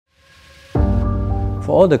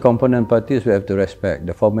For all the component parties, we have to respect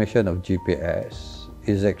the formation of GPS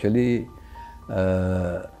is actually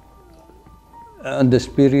on the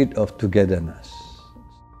spirit of togetherness.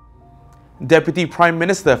 Deputy Prime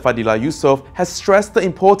Minister Fadillah Yusof has stressed the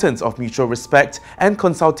importance of mutual respect and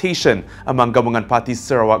consultation among Gabungan Party's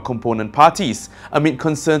Sarawak component parties amid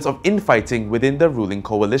concerns of infighting within the ruling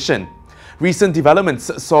coalition. Recent developments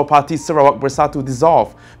saw Parti Sarawak Bersatu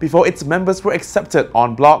dissolve before its members were accepted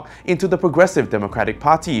en bloc into the Progressive Democratic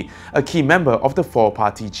Party, a key member of the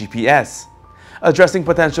four-party GPS. Addressing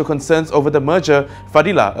potential concerns over the merger,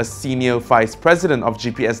 Fadillah, a senior vice president of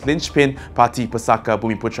GPS linchpin Parti Pesaka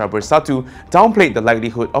Bumiputra Bersatu, downplayed the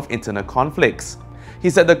likelihood of internal conflicts. He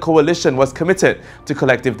said the coalition was committed to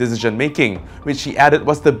collective decision-making, which he added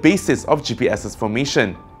was the basis of GPS's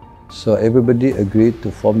formation. So everybody agreed to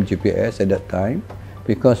form GPS at that time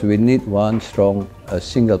because we need one strong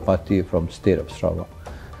single party from state of Sarawak.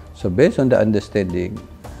 So based on the understanding,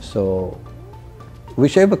 so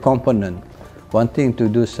whichever component wanting to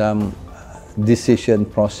do some decision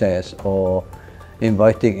process or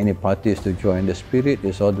inviting any parties to join, the spirit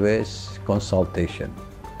is always consultation.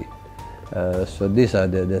 So these are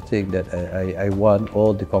the things that I want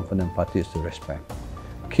all the component parties to respect.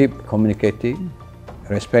 Keep communicating,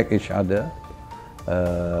 respect each other,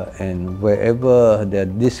 and wherever there are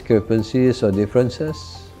discrepancies or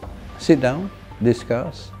differences, sit down,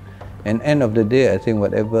 discuss, and end of the day, I think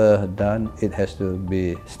whatever done, it has to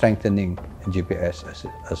be strengthening GPS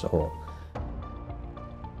as a whole.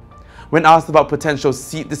 When asked about potential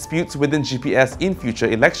seat disputes within GPS in future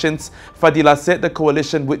elections, Fadillah said the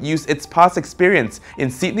coalition would use its past experience in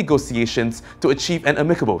seat negotiations to achieve an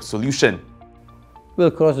amicable solution. We'll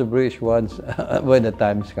cross the bridge once when the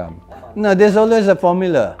times come. No, there's always a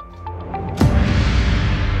formula.